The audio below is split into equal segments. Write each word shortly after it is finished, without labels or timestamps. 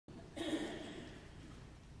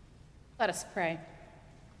Let us pray.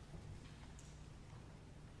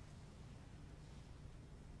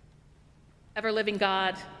 Ever-living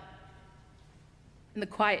God, in the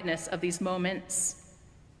quietness of these moments,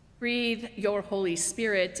 breathe your Holy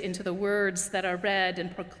Spirit into the words that are read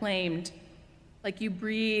and proclaimed, like you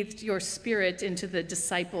breathed your Spirit into the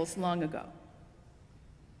disciples long ago.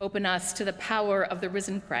 Open us to the power of the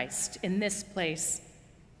risen Christ in this place,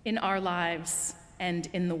 in our lives, and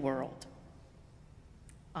in the world.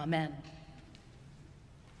 Amen.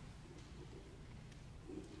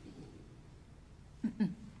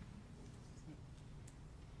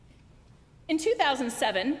 In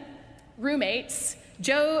 2007, roommates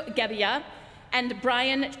Joe Gebbia and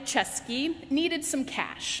Brian Chesky needed some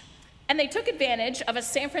cash, and they took advantage of a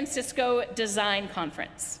San Francisco design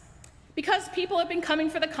conference. Because people had been coming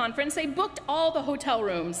for the conference, they booked all the hotel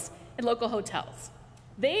rooms in local hotels.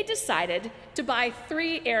 They decided to buy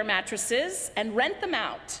 3 air mattresses and rent them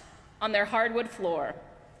out on their hardwood floor,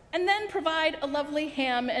 and then provide a lovely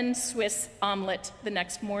ham and Swiss omelet the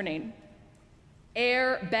next morning.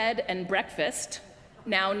 Air, Bed, and Breakfast,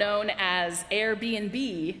 now known as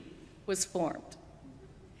Airbnb, was formed.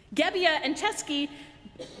 Gebbia and Chesky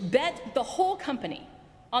bet the whole company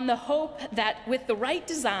on the hope that with the right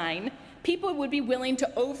design, people would be willing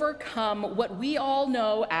to overcome what we all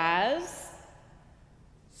know as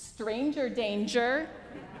stranger danger,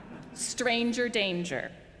 stranger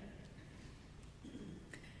danger.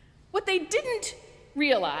 What they didn't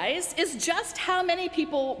realize is just how many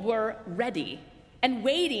people were ready and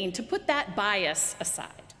waiting to put that bias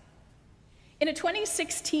aside. In a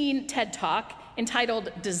 2016 TED Talk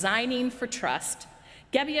entitled Designing for Trust,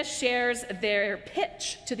 Gebbia shares their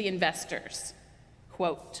pitch to the investors.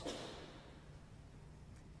 Quote,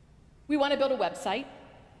 "We want to build a website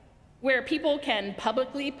where people can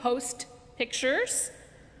publicly post pictures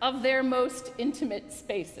of their most intimate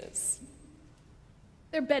spaces,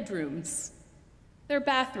 their bedrooms, their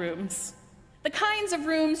bathrooms, the kinds of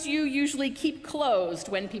rooms you usually keep closed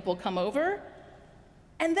when people come over.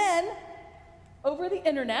 And then, over the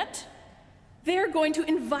internet, they're going to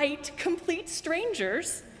invite complete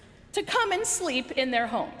strangers to come and sleep in their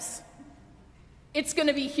homes. It's going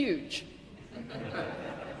to be huge."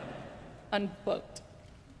 Unquote.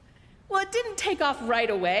 Well, it didn't take off right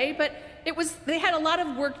away, but they had a lot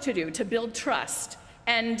of work to do to build trust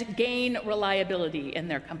and gain reliability in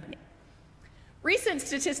their company. Recent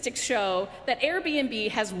statistics show that Airbnb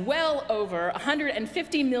has well over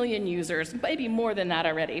 150 million users, maybe more than that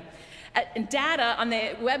already. And data on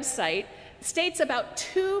the website states about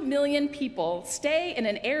 2 million people stay in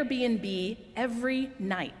an Airbnb every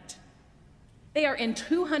night. They are in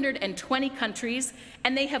 220 countries,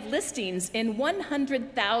 and they have listings in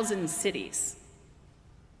 100,000 cities.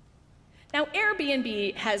 Now,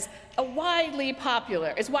 Airbnb is widely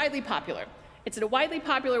popular. It's a widely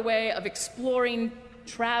popular way of exploring,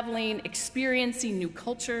 traveling, experiencing new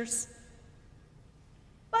cultures.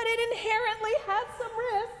 But it inherently has some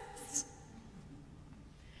risks.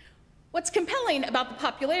 What's compelling about the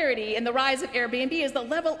popularity and the rise of Airbnb is the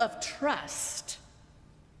level of trust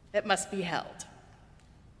that must be held.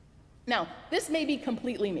 Now, this may be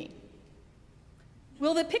completely me.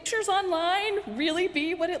 Will the pictures online really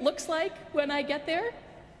be what it looks like when I get there?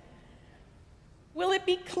 Will it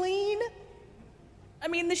be clean? I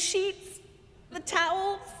mean, the sheets, the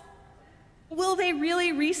towels, will they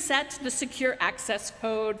really reset the secure access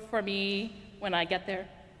code for me when I get there?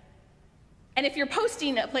 And if you're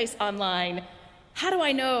posting a place online, how do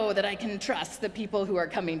I know that I can trust the people who are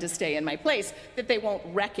coming to stay in my place, that they won't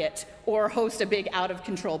wreck it or host a big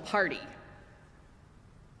out-of-control party?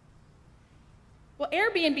 Well,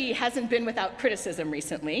 Airbnb hasn't been without criticism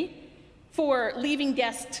recently for leaving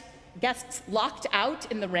guests locked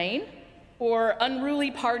out in the rain, or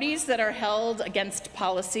unruly parties that are held against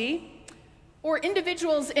policy, or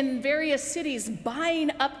individuals in various cities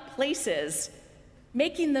buying up places,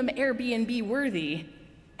 making them Airbnb worthy,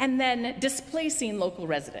 and then displacing local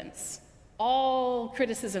residents. All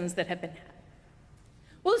criticisms that have been had.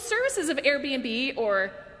 Well, the services of Airbnb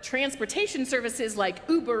or transportation services like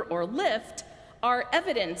Uber or Lyft are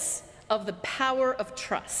evidence of the power of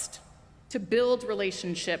trust to build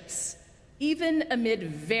relationships, even amid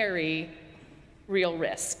very real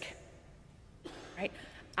risk. Right?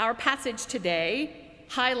 Our passage today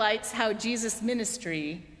highlights how Jesus'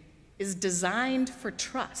 ministry is designed for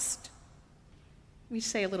trust. Let me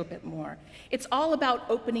say a little bit more. It's all about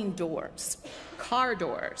opening doors, car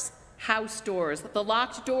doors, house doors, the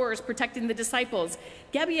locked doors protecting the disciples.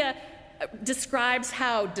 Gebbia describes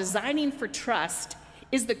how designing for trust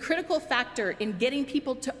is the critical factor in getting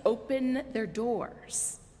people to open their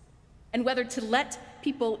doors. and whether to let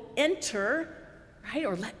people enter, right,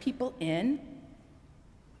 or let people in.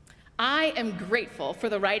 I am grateful for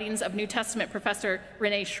the writings of New Testament professor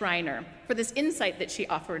Renee Schreiner for this insight that she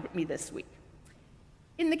offered me this week.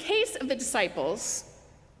 In the case of the disciples,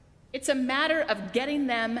 it's a matter of getting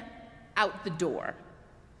them out the door,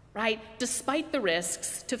 right, despite the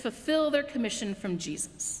risks, to fulfill their commission from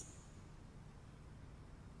Jesus.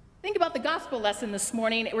 Think about the gospel lesson this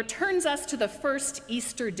morning. It returns us to the first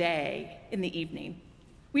Easter day in the evening.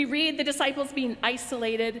 We read the disciples being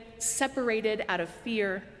isolated, separated out of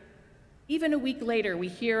fear. Even a week later, we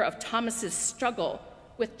hear of Thomas's struggle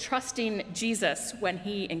with trusting Jesus when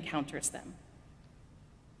he encounters them.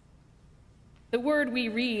 The word we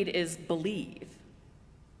read is believe.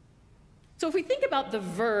 So if we think about the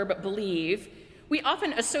verb believe, we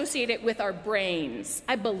often associate it with our brains.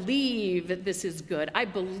 I believe that this is good. I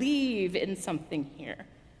believe in something here.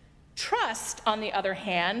 Trust, on the other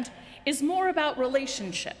hand, is more about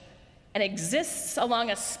relationship and exists along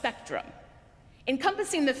a spectrum,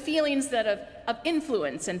 encompassing the feelings of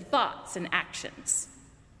influence and thoughts and actions.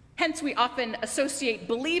 Hence, we often associate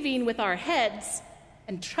believing with our heads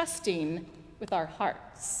and trusting with our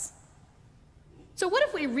hearts. So what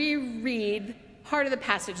if we reread part of the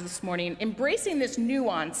passage this morning, embracing this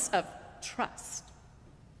nuance of trust?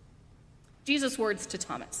 Jesus' words to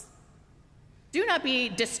Thomas: "Do not be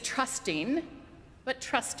distrusting, but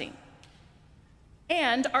trusting.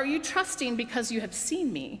 And are you trusting because you have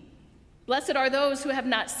seen me? Blessed are those who have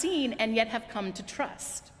not seen and yet have come to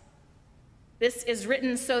trust. This is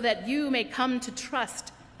written so that you may come to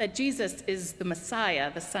trust that Jesus is the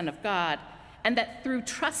Messiah, the Son of God, and that through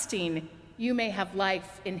trusting you may have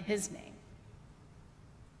life in his name."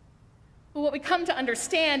 But what we come to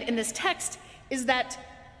understand in this text is that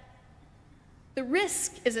the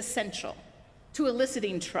risk is essential to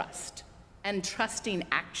eliciting trust and trusting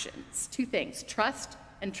actions. Two things: trust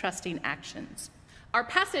and trusting actions. Our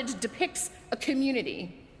passage depicts a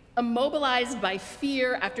community immobilized by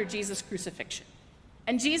fear after Jesus' crucifixion.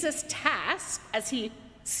 And Jesus' task, as he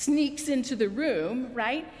sneaks into the room,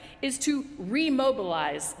 right, is to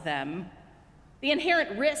remobilize them. The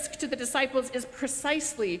inherent risk to the disciples is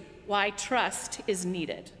precisely why trust is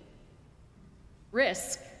needed.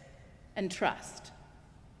 Risk and trust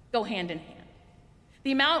go hand in hand.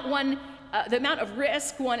 The amount of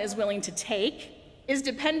risk one is willing to take is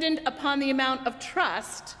dependent upon the amount of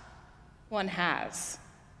trust one has.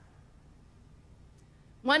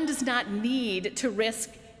 One does not need to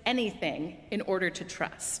risk anything in order to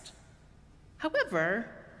trust. However,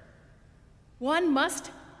 one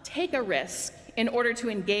must take a risk in order to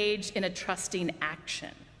engage in a trusting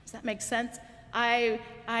action. Does that make sense? I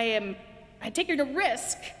take a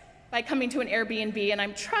risk by coming to an Airbnb, and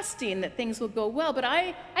I'm trusting that things will go well, but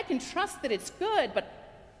I can trust that it's good, but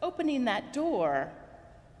opening that door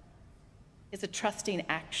is a trusting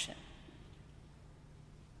action.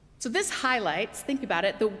 So this highlights, think about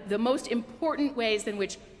it, the most important ways in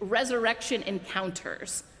which resurrection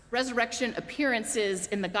encounters, resurrection appearances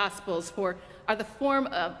in the Gospels are the form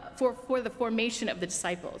for the formation of the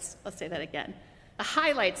disciples. Let's say that again. It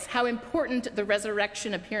highlights how important the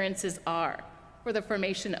resurrection appearances are for the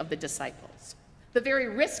formation of the disciples. The very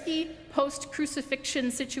risky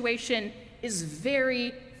post-crucifixion situation is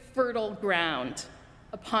very fertile ground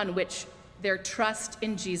upon which their trust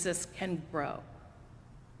in Jesus can grow.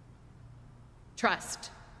 Trust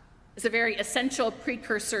is a very essential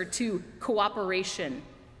precursor to cooperation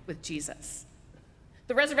with Jesus.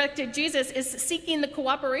 The resurrected Jesus is seeking the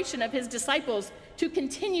cooperation of his disciples to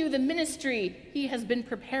continue the ministry he has been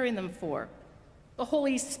preparing them for. The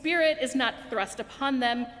Holy Spirit is not thrust upon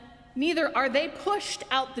them, neither are they pushed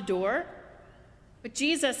out the door, but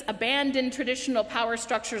Jesus abandoned traditional power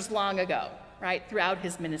structures long ago, right, throughout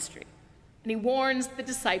his ministry. And he warns the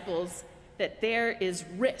disciples that there is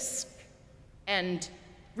risk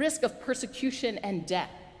of persecution and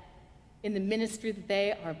death in the ministry that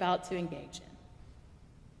they are about to engage in.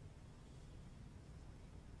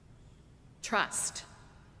 Trust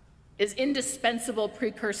is indispensable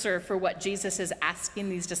precursor for what Jesus is asking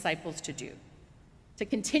these disciples to do, to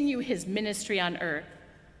continue his ministry on earth,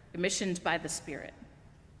 commissioned by the Spirit.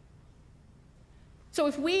 So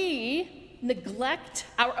if we neglect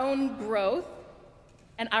our own growth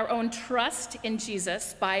and our own trust in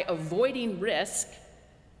Jesus by avoiding risk,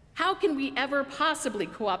 how can we ever possibly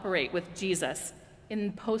cooperate with Jesus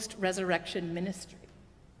in post-resurrection ministry?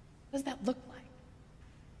 What does that look like?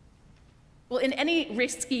 Well, in any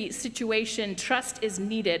risky situation, trust is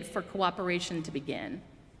needed for cooperation to begin.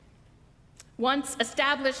 Once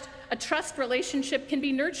established, a trust relationship can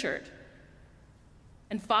be nurtured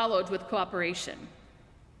and followed with cooperation.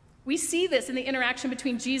 We see this in the interaction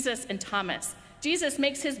between Jesus and Thomas. Jesus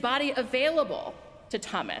makes his body available to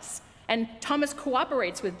Thomas, and Thomas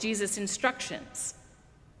cooperates with Jesus' instructions.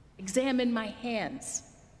 Examine my hands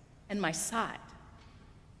and my side.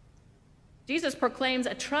 Jesus proclaims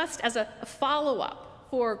a trust as a follow-up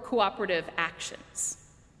for cooperative actions.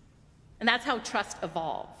 And that's how trust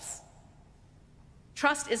evolves.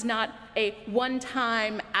 Trust is not a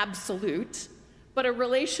one-time absolute, but a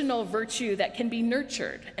relational virtue that can be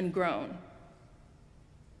nurtured and grown.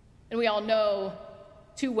 And we all know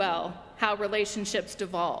too well how relationships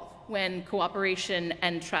devolve when cooperation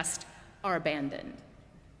and trust are abandoned.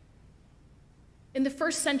 In the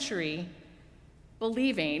first century,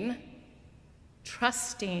 believing,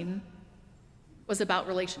 trusting, was about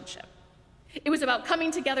relationship. It was about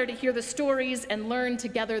coming together to hear the stories and learn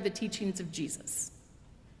together the teachings of Jesus.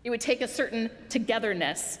 It would take a certain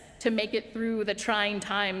togetherness to make it through the trying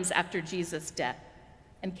times after Jesus' death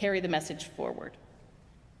and carry the message forward.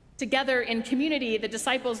 Together in community, the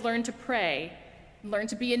disciples learned to pray, learned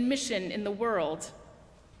to be in mission in the world.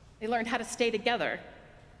 They learned how to stay together,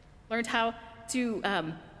 learned how to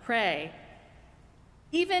pray,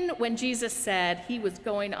 even when Jesus said he was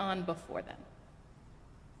going on before them.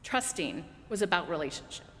 Trusting was about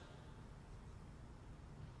relationship.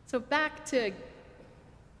 So back to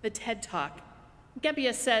the TED Talk.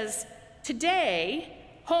 Gebbia says, today,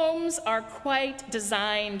 homes are quite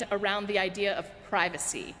designed around the idea of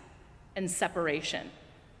privacy and separation.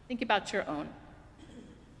 Think about your own.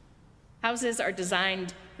 Houses are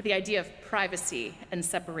designed with the idea of privacy and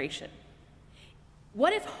separation.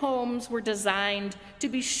 What if homes were designed to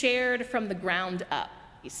be shared from the ground up,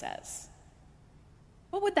 he says?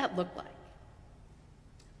 What would that look like?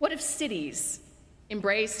 What if cities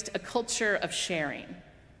embraced a culture of sharing?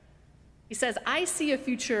 He says, I see a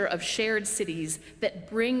future of shared cities that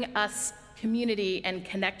bring us community and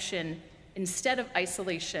connection instead of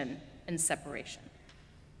isolation and separation.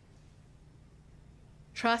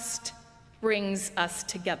 Trust brings us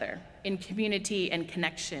together in community and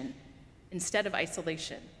connection instead of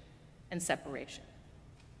isolation and separation.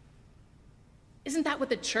 Isn't that what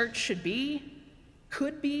the church should be,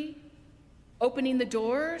 could be? Opening the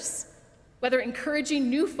doors, whether encouraging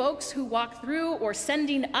new folks who walk through or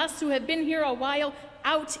sending us who have been here a while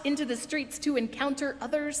out into the streets to encounter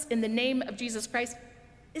others in the name of Jesus Christ.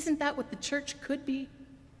 Isn't that what the church could be?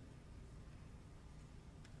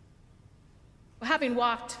 Well, having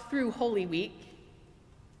walked through Holy Week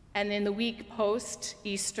and in the week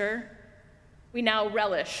post-Easter, we now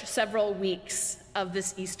relish several weeks of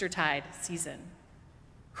this Eastertide season.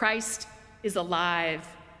 Christ is alive,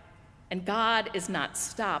 and God is not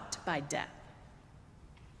stopped by death.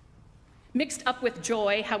 Mixed up with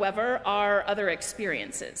joy, however, are other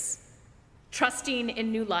experiences. Trusting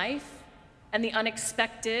in new life and the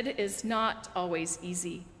unexpected is not always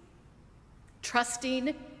easy.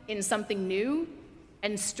 Trusting in something new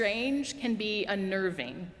and strange can be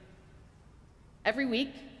unnerving. Every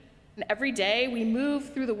week and every day, we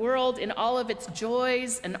move through the world in all of its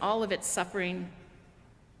joys and all of its suffering.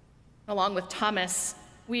 Along with Thomas,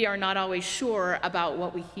 we are not always sure about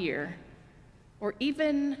what we hear or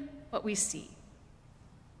even what we see.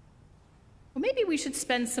 Well, maybe we should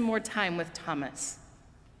spend some more time with Thomas,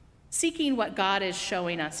 seeking what God is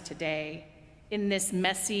showing us today in this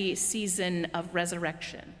messy season of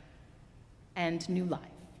resurrection and new life.